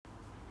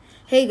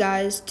Hey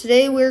guys,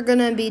 today we're going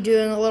to be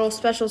doing a little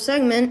special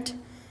segment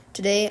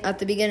today at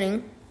the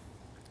beginning,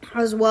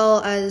 as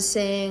well as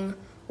saying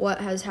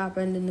what has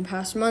happened in the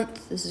past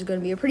month. This is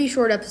going to be a pretty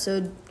short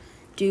episode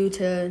due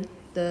to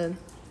the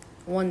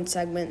one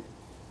segment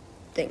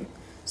thing.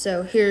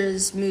 So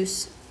here's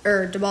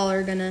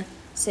DeBaller gonna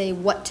say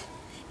what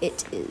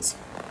it is.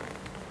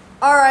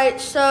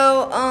 Alright,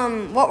 so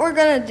what we're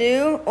gonna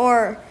do,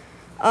 or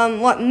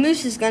what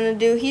Moose is gonna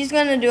do, he's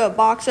gonna do a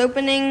box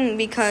opening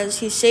because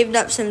he saved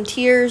up some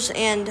tiers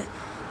and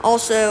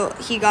also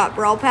he got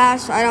Brawl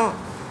Pass. I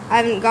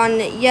haven't gotten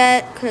it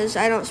yet because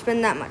I don't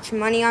spend that much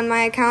money on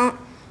my account.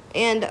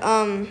 And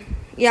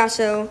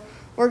so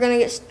we're gonna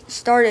get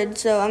started.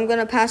 So I'm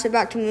gonna pass it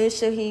back to Moose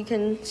so he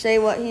can say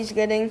what he's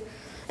getting.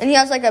 And he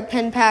has like a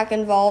pin pack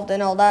involved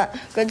and all that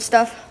good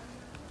stuff.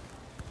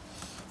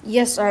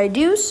 Yes, I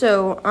do.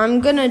 So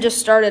I'm gonna just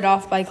start it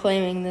off by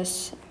claiming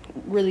this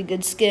really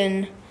good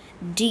skin,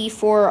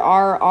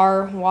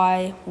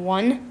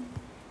 D4RRY1.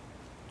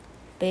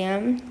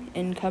 Bam,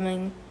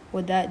 incoming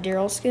with that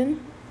Daryl skin.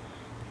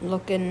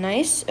 Looking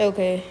nice.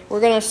 Okay,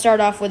 we're gonna start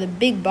off with a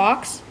big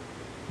box.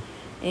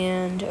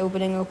 And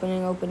opening.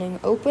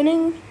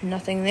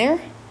 Nothing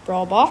there.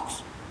 Brawl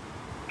box.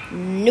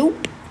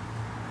 Nope.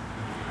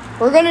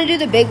 We're gonna do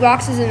the big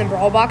boxes and the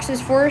brawl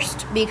boxes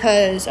first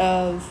because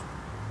of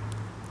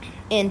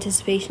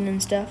anticipation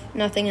and stuff.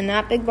 Nothing in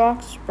that big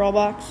box. Brawl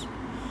box.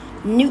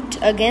 Newt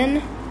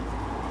again.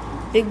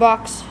 Big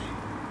box.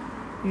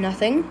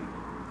 Nothing.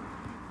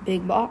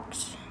 Big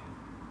box.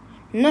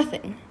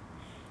 Nothing.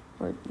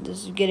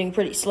 This is getting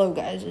pretty slow,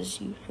 guys, as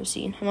you have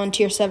seen. I'm on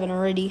tier 7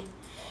 already.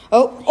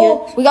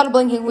 Oh, we got a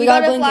blinking. We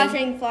got a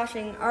blinking.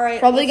 Flashing. All right.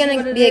 Probably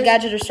going to be a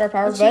gadget or star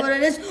power, Let's see what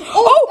it is.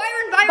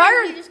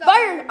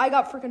 Byron! I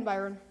got freaking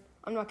Byron.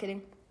 I'm not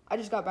kidding. I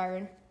just got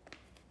Byron.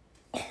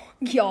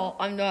 Y'all,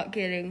 I'm not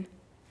kidding.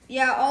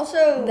 Yeah,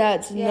 also...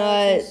 That's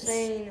nuts. That's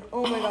insane.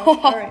 Oh my gosh.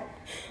 All right.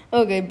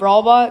 Okay,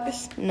 brawl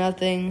box,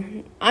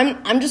 nothing.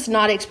 I'm just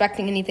not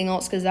expecting anything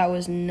else because that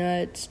was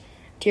nuts.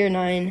 Tier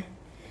 9,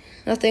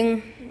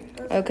 nothing.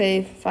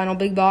 Okay, final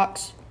big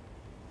box,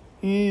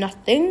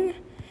 nothing.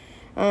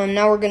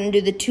 Now we're going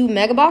to do the 2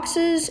 mega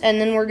boxes, and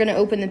then we're going to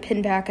open the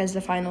pin pack as the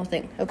final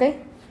thing,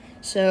 okay?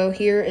 So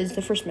here is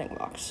the first mega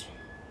box.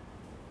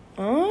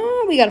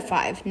 We got a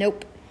 5.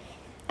 Nope.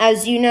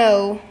 As you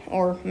know,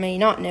 or may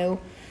not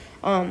know,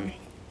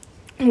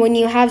 when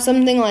you have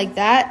something like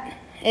that,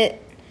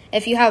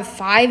 if you have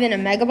 5 in a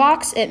mega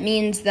box, it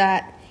means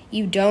that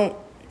you don't.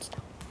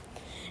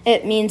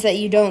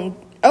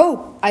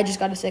 Oh, I just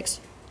got a 6.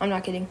 I'm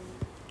not kidding.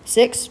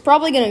 6,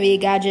 probably going to be a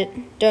gadget.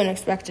 Don't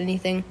expect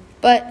anything,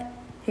 but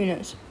who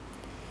knows.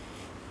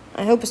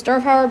 I hope a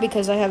star power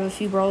because I have a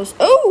few brawls.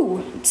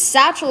 Oh,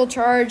 satchel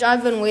charge.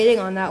 I've been waiting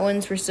on that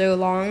one for so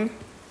long.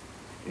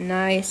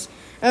 Nice.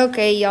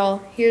 Okay,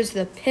 y'all, here's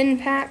the pin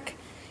pack.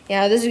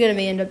 Yeah, this is going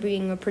to end up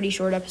being a pretty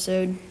short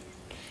episode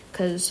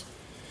because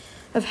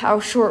of how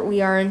short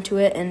we are into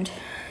it. And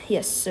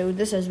yes, so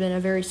this has been a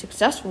very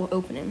successful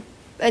opening.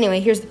 But anyway,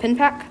 here's the pin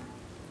pack.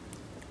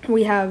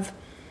 We have...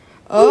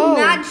 Oh,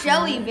 Mad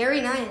Shelly.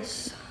 Very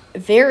nice.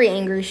 Very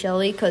angry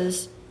Shelly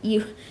because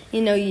you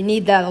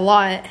need that a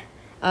lot.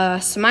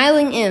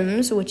 Smiling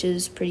M's, which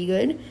is pretty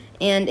good.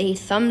 And a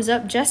thumbs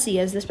up Jessie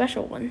as the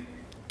special one.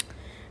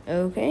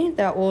 Okay,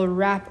 that will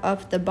wrap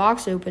up the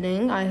box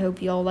opening. I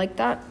hope y'all like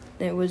that.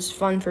 It was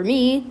fun for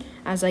me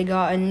as I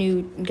got a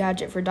new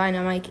gadget for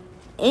Dynamite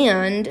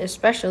and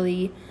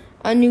especially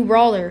a new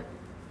brawler.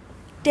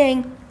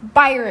 Dang,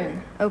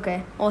 Byron.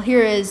 Okay, well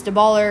here is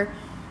DeBaller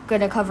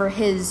going to cover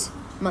his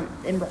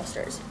month in Brawl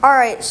Stars. All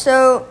right,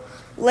 so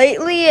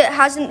lately it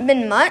hasn't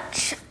been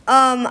much.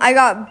 I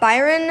got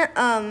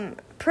Byron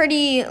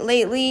pretty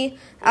lately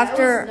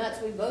after. That was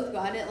nuts. We both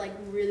got it like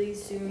really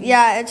soon.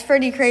 Yeah, it's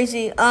pretty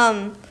crazy.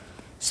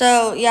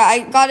 So yeah, I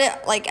got it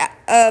like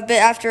a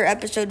bit after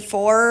episode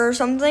 4 or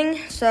something.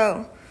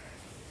 So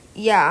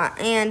yeah,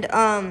 and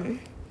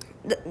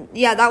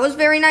that was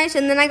very nice.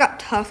 And then I got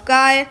Tough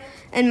Guy.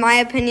 In my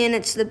opinion,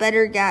 it's the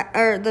better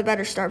the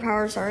better star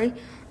power. Sorry,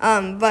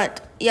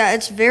 but yeah,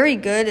 it's very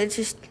good. It's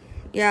just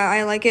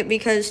I like it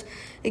because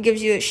it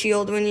gives you a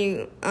shield when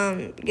you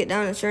get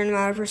down a certain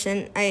amount of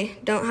percent. I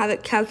don't have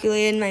it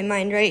calculated in my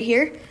mind right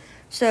here,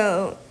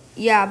 so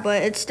yeah,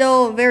 but it's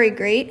still very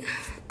great.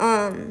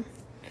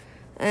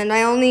 And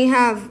I only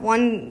have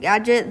one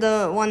gadget,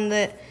 the one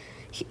that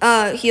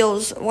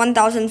heals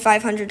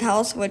 1,500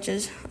 health, which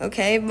is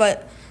okay,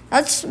 but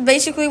that's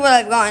basically what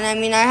I've gotten. I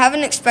mean, I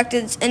haven't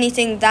expected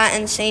anything that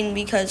insane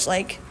because,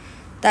 like,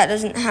 that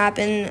doesn't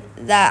happen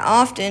that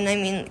often. I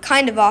mean,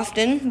 kind of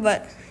often,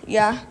 but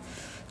yeah.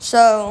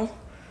 So,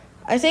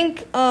 I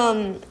think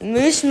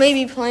Moose may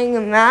be playing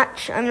a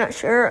match. I'm not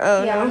sure.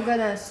 I'm going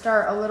to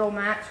start a little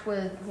match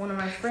with one of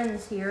my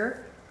friends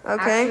here.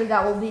 Okay. Actually,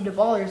 that will be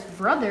DeBaller's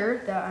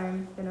brother that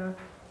I'm going to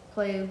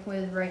play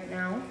with right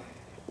now.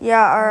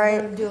 Yeah, all right.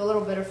 I'm going to do a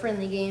little bit of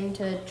friendly game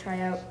to try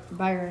out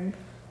Byron.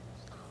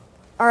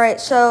 All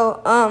right,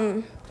 so,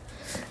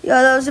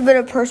 that was a bit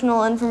of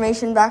personal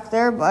information back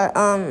there, but,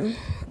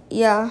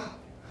 yeah.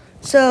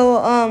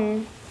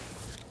 So,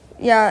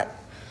 yeah,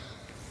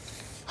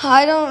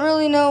 I don't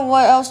really know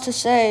what else to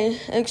say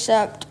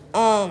except,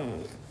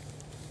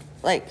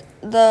 like,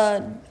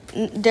 the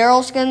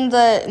Daryl skin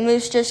that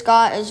Moose just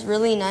got is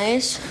really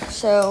nice.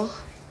 So,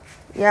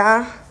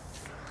 yeah.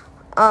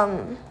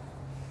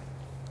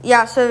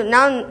 Yeah, so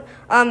now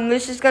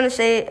Moose is going to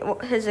say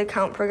his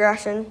account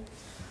progression.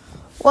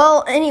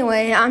 Well,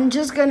 anyway, I'm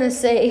just going to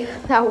say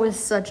that was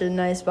such a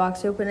nice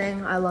box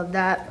opening. I love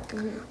that.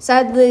 Mm-hmm.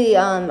 Sadly,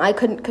 I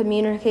couldn't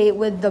communicate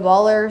with the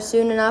baller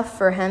soon enough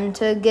for him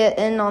to get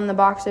in on the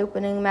box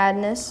opening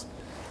madness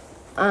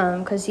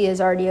because he has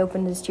already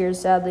opened his tiers,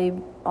 sadly,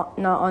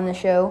 not on the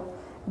show.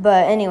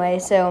 But anyway,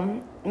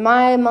 so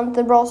my month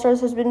in Brawl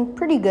Stars has been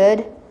pretty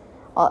good,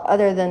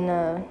 other than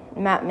the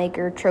map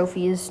maker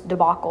trophies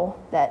debacle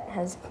that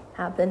has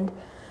happened.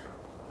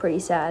 Pretty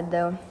sad,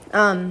 though.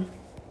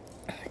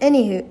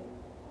 Anywho,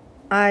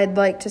 I'd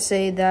like to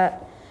say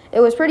that it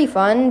was pretty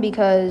fun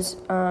because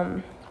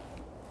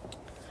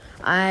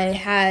I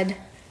had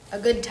a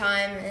good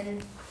time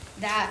in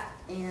that,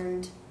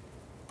 and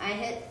I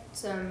hit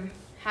some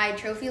high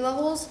trophy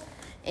levels,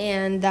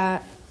 and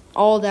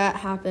all that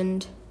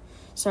happened.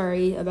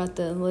 Sorry about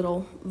the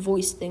little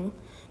voice thing.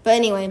 But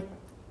anyway,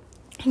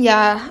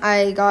 yeah,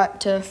 I got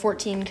to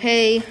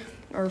 14K,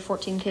 or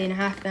 14K and a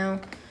half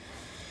now.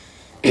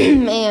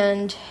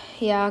 And,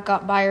 yeah,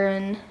 got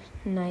Byron,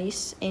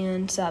 nice,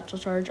 and Satchel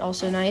Charge,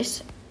 also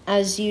nice.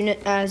 As you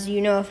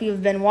know, if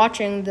you've been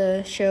watching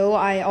the show,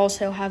 I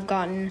also have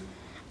gotten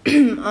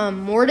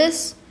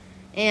Mortis,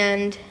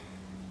 and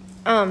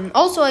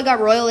also I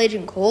got Royal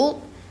Agent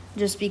Colt,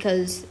 just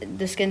because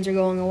the skins are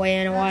going away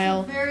in a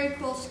while. That's a very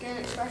cool skin,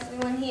 especially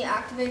when he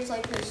activates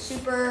like his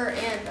super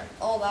and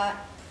all that.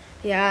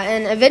 Yeah,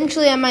 and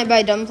eventually I might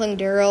buy Dumpling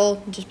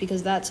Daryl, just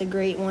because that's a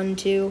great one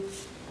too.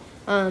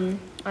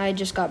 I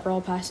just got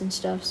Brawl Pass and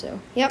stuff, so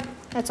yep,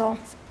 that's all.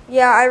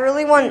 Yeah, I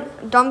really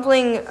want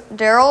Dumpling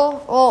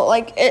Daryl. Well,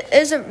 like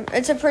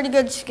it's a pretty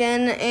good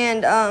skin,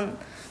 and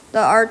the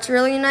art's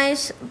really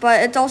nice.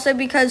 But it's also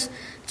because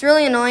it's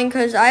really annoying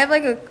because I have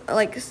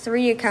like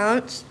 3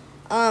 accounts,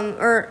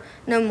 or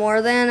no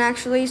more than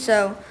actually.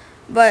 So,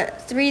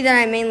 but 3 that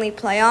I mainly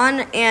play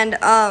on, and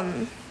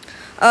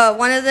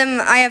one of them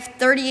I have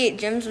 38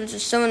 gems, which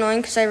is so annoying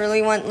because I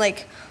really want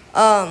like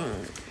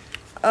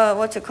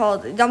what's it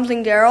called,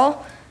 Dumpling Daryl.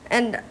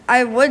 And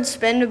I would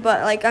spend,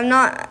 but like I'm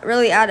not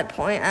really at a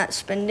point at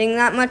spending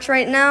that much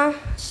right now.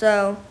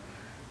 So,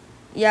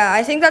 yeah,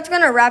 I think that's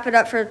gonna wrap it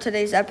up for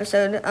today's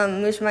episode.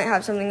 Moose might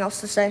have something else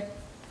to say.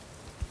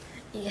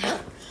 Yeah,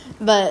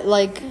 but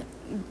like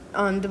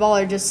the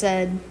baller just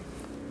said,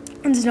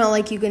 it's not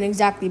like you can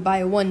exactly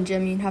buy 1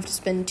 gem. You'd have to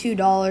spend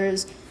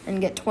 $2 and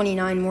get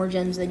 29 more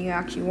gems than you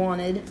actually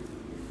wanted.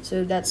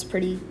 So that's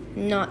it's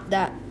not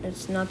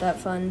that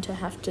fun to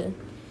have to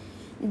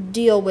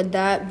deal with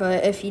that.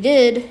 But if he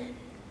did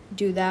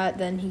do that,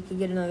 then he could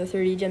get another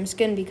 30 gem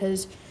skin,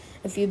 because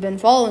if you've been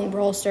following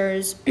Brawl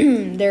Stars,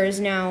 there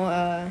is now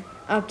a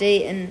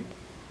update, and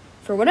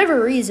for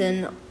whatever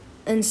reason,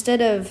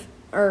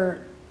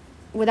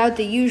 without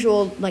the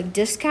usual like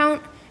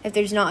discount, if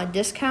there's not a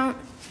discount,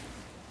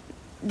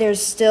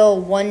 there's still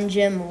 1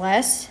 gem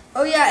less.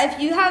 Oh yeah,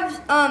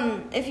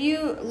 if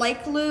you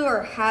like Lou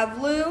or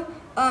have Lou,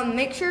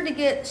 make sure to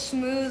get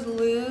Smooth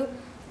Lou.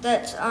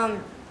 That's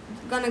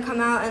gonna come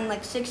out in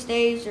like 6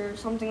 days or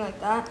something like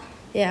that.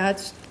 Yeah,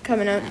 it's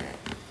coming out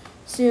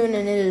soon,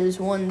 and it is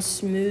 1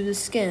 smooth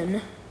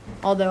skin.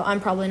 Although I'm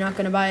probably not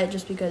gonna buy it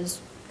just because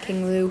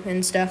King Lou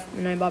and stuff,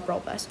 and I bought Brawl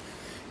Pass.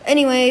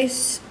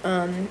 Anyways,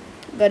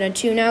 gonna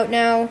tune out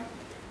now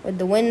with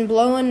the wind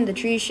blowing, the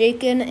trees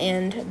shaking,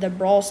 and the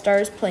Brawl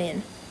Stars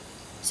playing.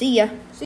 See ya.